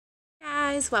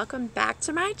guys, welcome back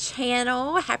to my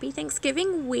channel. Happy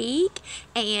Thanksgiving week,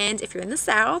 and if you're in the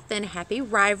South, then happy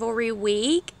rivalry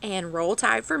week, and roll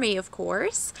tide for me, of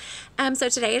course. So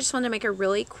today I just wanted to make a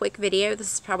really quick video.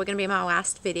 This is probably going to be my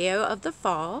last video of the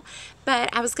fall, but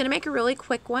I was going to make a really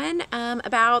quick one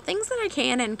about things that I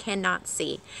can and cannot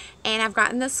see. And I've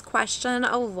gotten this question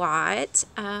a lot,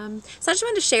 so I just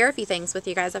wanted to share a few things with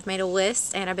you guys. I've made a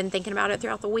list and I've been thinking about it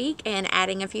throughout the week and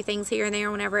adding a few things here and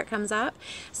there whenever it comes up.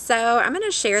 So I'm going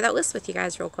to share that list with you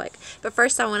guys real quick. But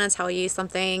first I want to tell you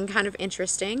something kind of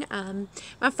interesting.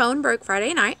 My phone broke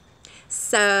Friday night,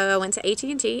 so I went to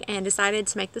AT&T and decided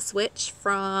to make the switch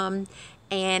from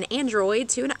an Android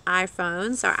to an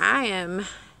iPhone. So I am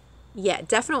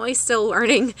definitely still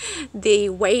learning the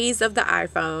ways of the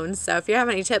iPhone. So if you have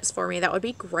any tips for me, that would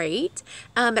be great.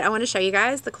 But I want to show you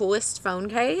guys the coolest phone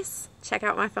case. Check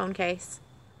out my phone case.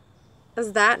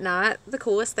 Is that not the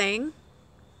coolest thing?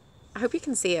 I hope you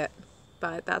can see it,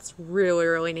 but that's really,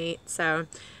 really neat. So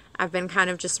I've been kind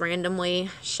of just randomly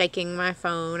shaking my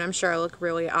phone. I'm sure I look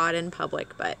really odd in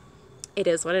public, but it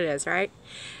is what it is, right?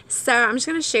 So I'm just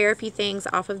going to share a few things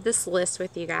off of this list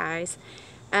with you guys.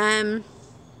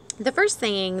 The first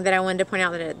thing that I wanted to point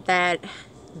out that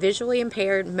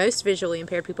most visually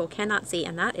impaired people cannot see,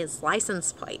 and that is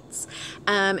license plates.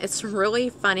 It's really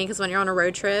funny because when you're on a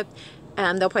road trip,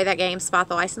 they'll play that game, Spot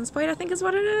the License Plate, I think is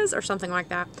what it is, or something like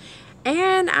that.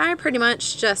 And I pretty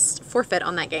much just forfeit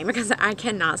on that game because I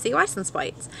cannot see license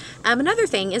plates. Another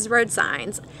thing is road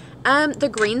signs. The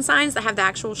green signs that have the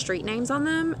actual street names on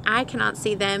them, I cannot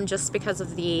see them just because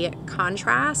of the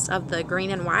contrast of the green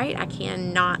and white. I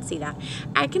cannot see that.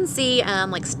 I can see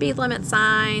like speed limit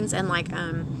signs and like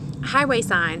highway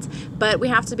signs, but we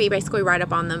have to be basically right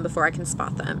up on them before I can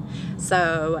spot them.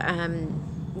 So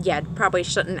yeah, probably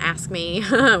shouldn't ask me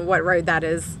what road that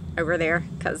is over there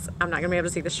because I'm not gonna be able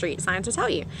to see the street sign to tell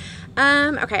you.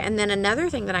 Okay, and then another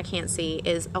thing that I can't see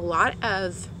is a lot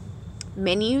of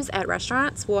menus at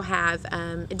restaurants will have,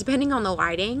 depending on the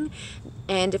lighting,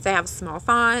 and if they have small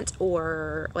font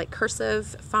or like cursive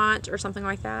font or something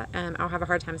like that, I'll have a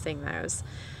hard time seeing those.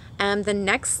 The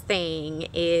next thing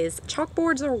is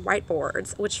chalkboards or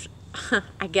whiteboards, which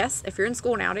I guess if you're in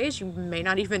school nowadays, you may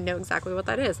not even know exactly what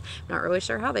that is. I'm not really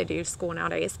sure how they do school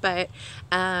nowadays, but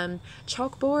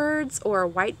chalkboards or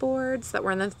whiteboards that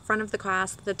were in the front of the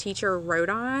class that the teacher wrote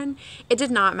on, it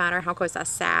did not matter how close I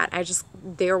sat.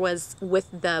 There was, with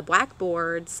the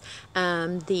blackboards,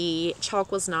 the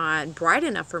chalk was not bright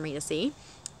enough for me to see.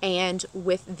 And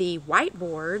with the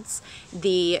whiteboards,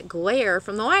 the glare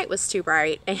from the light was too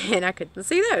bright and I couldn't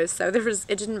see those. So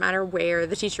it didn't matter where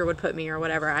the teacher would put me or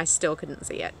whatever, I still couldn't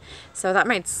see it. So that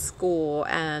made school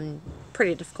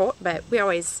pretty difficult, but we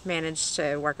always managed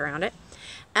to work around it.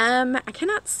 I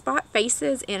cannot spot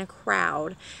faces in a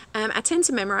crowd. I tend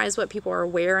to memorize what people are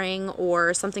wearing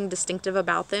or something distinctive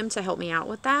about them to help me out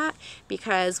with that,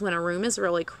 because when a room is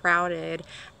really crowded,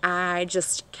 I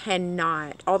just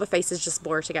cannot. All the faces just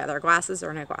blur together. Glasses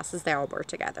or no glasses, they all blur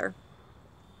together.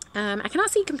 I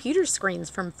cannot see computer screens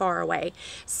from far away.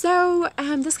 So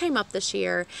this came up this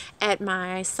year at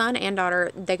my son and daughter.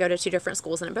 They go to two different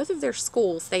schools, and at both of their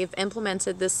schools they've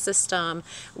implemented this system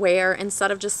where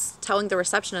instead of just telling the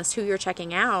receptionist who you're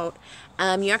checking out,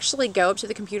 you actually go up to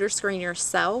the computer screen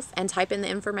yourself and type in the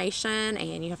information,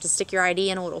 and you have to stick your ID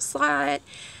in a little slot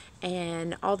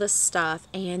and all this stuff.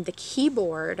 And the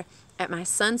keyboard at my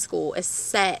son's school is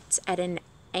set at an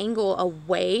angle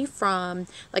away from,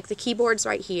 like, the keyboard's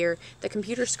right here, the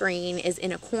computer screen is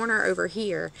in a corner over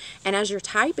here, and as you're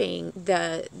typing,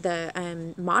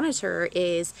 the monitor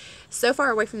is so far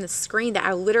away from the screen that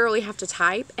I literally have to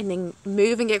type and then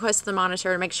move and get close to the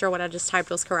monitor and make sure what I just typed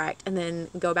was correct and then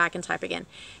go back and type again.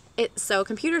 So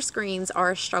computer screens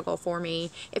are a struggle for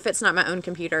me if it's not my own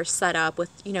computer set up with,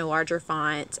 you know, larger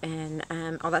font and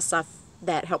all that stuff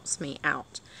that helps me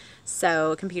out.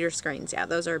 So computer screens, yeah,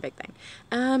 those are a big thing.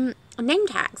 Name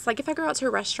tags, like if I go out to a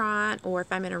restaurant or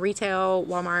if I'm in a retail,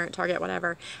 Walmart, Target,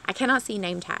 whatever, I cannot see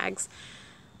name tags.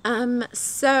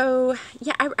 So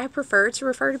yeah, I prefer to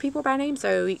refer to people by name.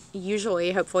 So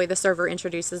usually, hopefully the server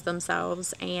introduces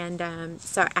themselves, and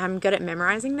so I'm good at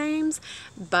memorizing names,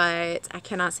 but I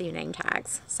cannot see name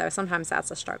tags. So sometimes that's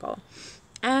a struggle.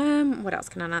 What else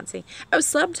can I not see? Oh,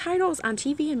 subtitles on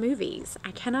TV and movies.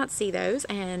 I cannot see those,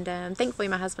 and thankfully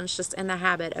my husband's just in the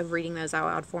habit of reading those out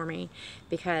loud for me,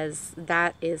 because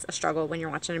that is a struggle when you're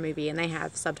watching a movie and they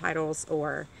have subtitles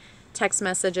or text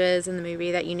messages in the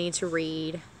movie that you need to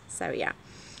read. So yeah.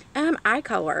 Eye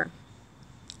color.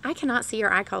 I cannot see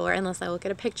your eye color unless I look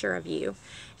at a picture of you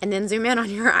and then zoom in on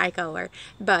your eye color.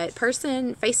 But face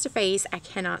to face, I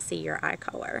cannot see your eye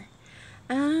color.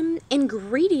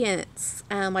 Ingredients,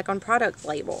 like on product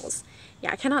labels.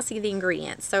 Yeah, I cannot see the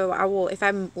ingredients. So I will, if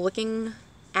I'm looking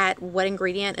at what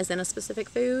ingredient is in a specific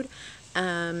food,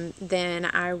 then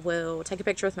I will take a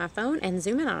picture with my phone and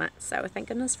zoom in on it. So thank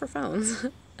goodness for phones.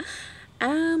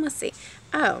 Let's see.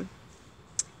 Oh,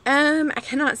 I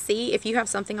cannot see if you have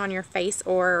something on your face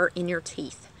or in your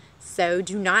teeth. So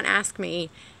do not ask me,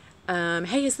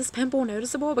 hey, is this pimple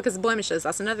noticeable? Because blemishes,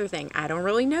 that's another thing. I don't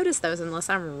really notice those unless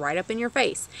I'm right up in your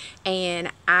face.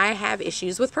 And I have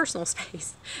issues with personal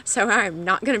space. So I'm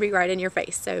not going to be right in your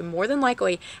face. So more than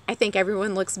likely, I think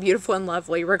everyone looks beautiful and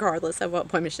lovely regardless of what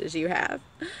blemishes you have.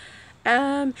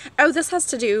 Oh, this has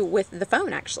to do with the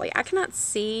phone, actually. I cannot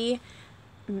see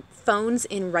phones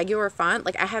in regular font.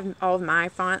 Like, I have all of my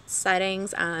font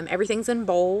settings. Everything's in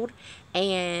bold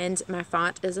and my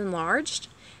font is enlarged.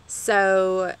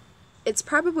 So it's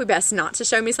probably best not to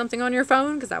show me something on your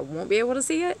phone because I won't be able to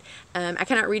see it. I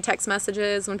cannot read text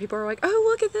messages when people are like, oh,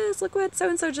 look at this, look what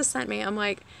so-and-so just sent me. I'm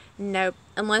like, nope,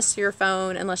 unless your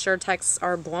texts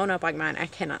are blown up like mine, I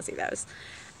cannot see those.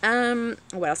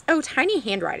 What else? Oh, tiny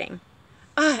handwriting.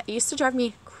 It used to drive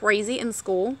me crazy in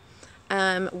school.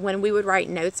 When we would write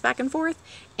notes back and forth,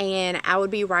 and I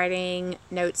would be writing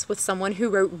notes with someone who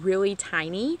wrote really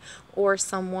tiny or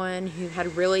someone who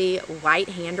had really light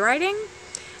handwriting.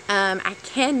 I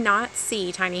cannot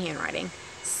see tiny handwriting.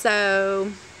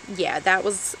 So yeah, that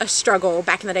was a struggle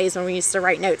back in the days when we used to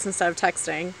write notes instead of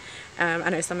texting. I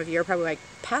know some of you are probably like,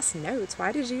 pass notes,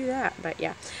 why did you do that? But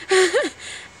yeah.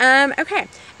 Okay,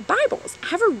 Bibles. I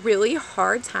have a really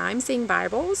hard time seeing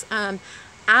Bibles.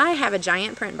 I have a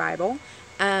giant print Bible.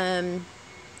 I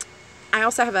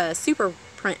also have a super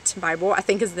print Bible, I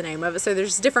think is the name of it. So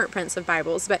there's different prints of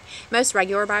Bibles, but most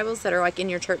regular Bibles that are like in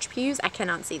your church pews, I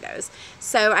cannot see those.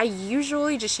 So I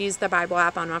usually just use the Bible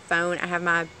app on my phone. I have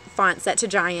my font set to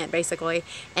giant basically,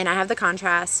 and I have the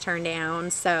contrast turned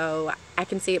down so I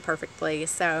can see it perfectly.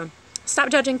 So stop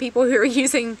judging people who are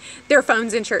using their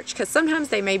phones in church, because sometimes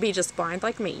they may be just blind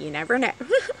like me. You never know.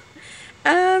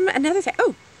 Another thing.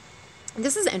 Oh,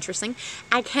 this is interesting.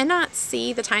 I cannot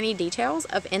see the tiny details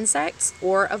of insects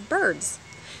or of birds.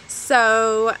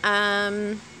 So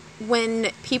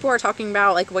when people are talking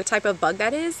about like what type of bug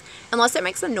that is, unless it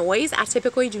makes a noise, I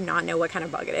typically do not know what kind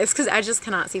of bug it is because I just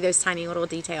cannot see those tiny little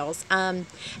details. I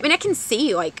mean, I can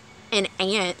see like an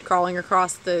ant crawling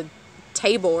across the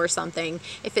table or something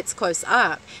if it's close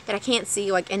up, but I can't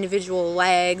see like individual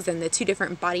legs and the two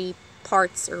different body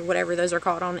parts or whatever those are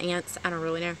called on ants. I don't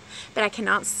really know, but I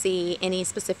cannot see any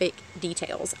specific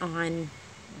details on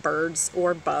birds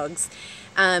or bugs.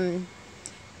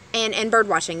 And bird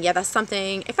watching, yeah, that's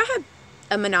something, if I had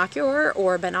a monocular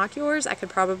or binoculars, I could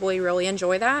probably really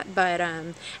enjoy that, but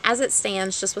as it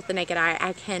stands, just with the naked eye,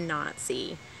 I cannot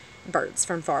see birds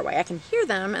from far away. I can hear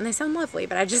them and they sound lovely,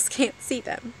 but I just can't see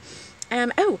them.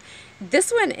 Oh,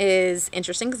 this one is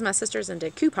interesting because my sister's into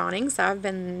couponing, so I've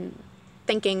been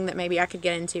thinking that maybe I could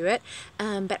get into it,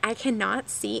 but I cannot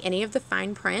see any of the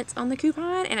fine print on the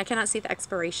coupon, and I cannot see the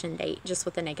expiration date just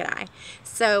with the naked eye.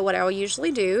 So what I'll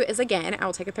usually do is, again,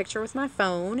 I'll take a picture with my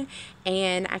phone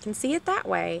and I can see it that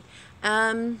way.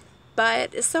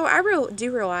 But so I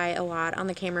do rely a lot on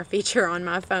the camera feature on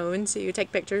my phone to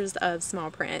take pictures of small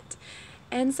print.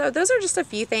 And so those are just a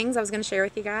few things I was going to share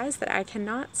with you guys that I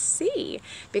cannot see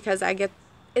because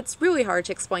it's really hard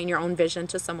to explain your own vision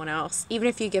to someone else, even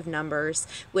if you give numbers,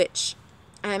 which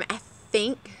I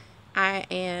think I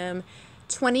am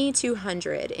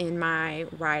 2200 in my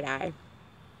right eye.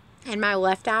 And my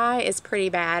left eye is pretty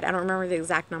bad. I don't remember the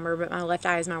exact number, but my left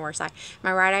eye is my worst eye.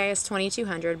 My right eye is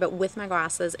 2200, but with my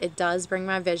glasses, it does bring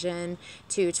my vision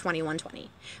to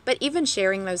 2120. But even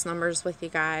sharing those numbers with you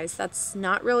guys, that's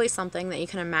not really something that you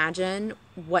can imagine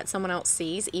what someone else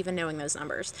sees, even knowing those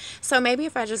numbers. So maybe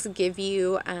if I just give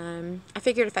you, I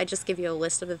figured if I just give you a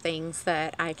list of the things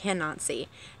that I cannot see,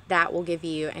 that will give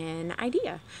you an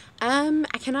idea.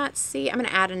 I cannot see, I'm going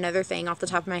to add another thing off the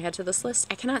top of my head to this list.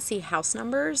 I cannot see house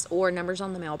numbers or numbers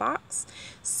on the mailbox.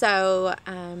 So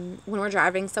when we're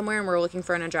driving somewhere and we're looking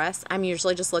for an address, I'm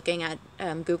usually just looking at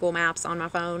Google Maps on my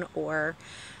phone or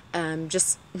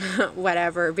just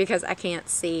whatever, because I can't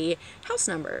see house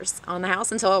numbers on the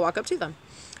house until I walk up to them.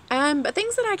 But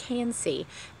things that I can see,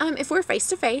 if we're face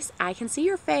to face, I can see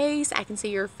your face, I can see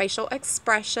your facial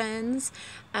expressions,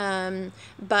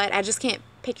 but I just can't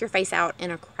pick your face out in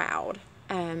a crowd,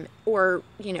 or,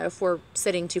 you know, if we're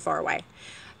sitting too far away.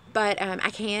 But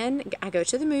I go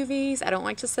to the movies. I don't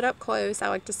like to sit up close. I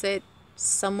like to sit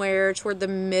somewhere toward the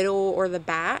middle or the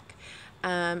back.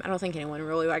 I don't think anyone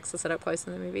really likes to sit up close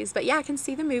in the movies, but yeah, I can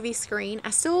see the movie screen. I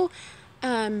still,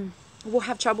 will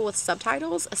have trouble with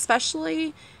subtitles,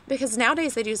 especially because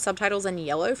nowadays they do subtitles in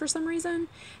yellow for some reason.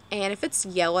 And if it's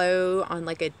yellow on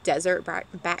like a desert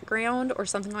background or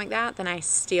something like that, then I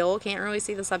still can't really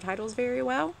see the subtitles very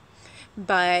well.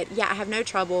 But yeah, I have no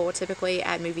trouble typically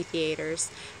at movie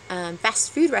theaters.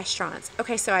 Fast food restaurants.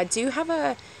 Okay, so I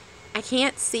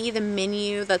can't see the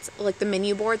menu that's like the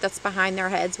menu board that's behind their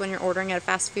heads when you're ordering at a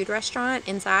fast food restaurant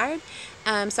inside.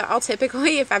 So I'll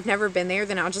typically, if I've never been there,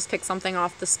 then I'll just pick something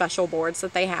off the special boards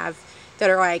that they have that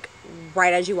are like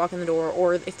right as you walk in the door,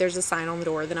 or if there's a sign on the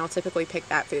door, then I'll typically pick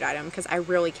that food item because I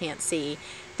really can't see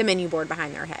the menu board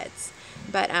behind their heads.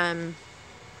 But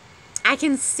I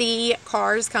can see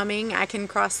cars coming. I can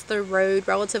cross the road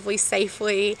relatively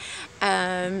safely.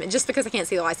 Just because I can't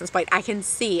see the license plate, I can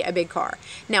see a big car.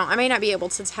 Now, I may not be able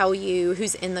to tell you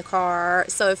who's in the car,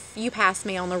 so if you pass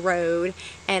me on the road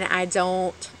and I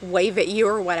don't wave at you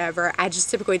or whatever, I just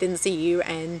typically didn't see you,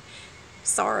 and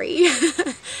sorry.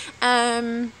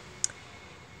 I'm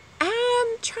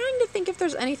trying to think if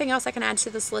there's anything else I can add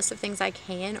to this list of things I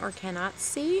can or cannot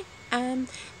see.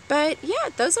 But yeah,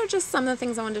 those are just some of the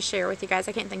things I wanted to share with you guys.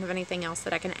 I can't think of anything else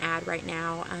that I can add right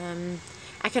now.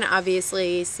 I can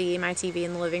obviously see my TV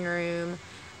in the living room.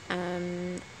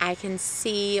 I can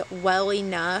see well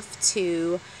enough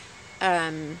to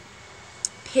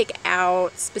pick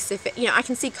out specific, I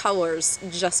can see colors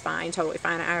just fine, totally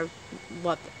fine. I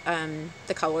love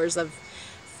the colors of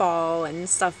fall and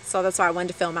stuff, so that's why I wanted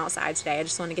to film outside today. I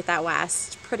just want to get that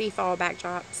last pretty fall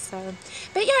backdrop. So,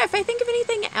 but yeah, if I think of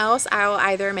anything else, I'll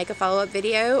either make a follow-up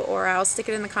video or I'll stick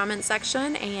it in the comment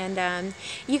section, and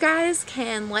you guys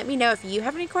can let me know if you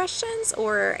have any questions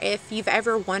or if you've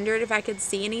ever wondered if I could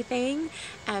see anything.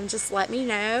 Just let me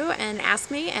know and ask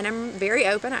me, and I'm very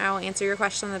open. I'll answer your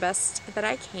question the best that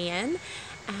I can.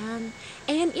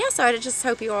 And yeah, so I just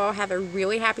hope you all have a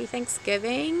really happy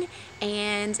Thanksgiving,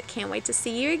 and can't wait to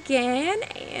see you again.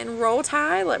 And Roll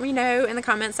Tide, let me know in the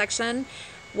comment section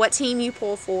what team you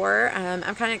pull for.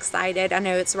 I'm kind of excited. I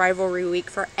know it's rivalry week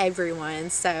for everyone,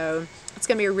 so it's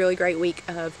going to be a really great week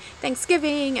of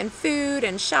Thanksgiving and food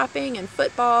and shopping and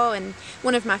football, and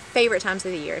one of my favorite times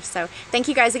of the year. So thank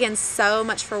you guys again so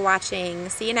much for watching.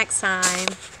 See you next time.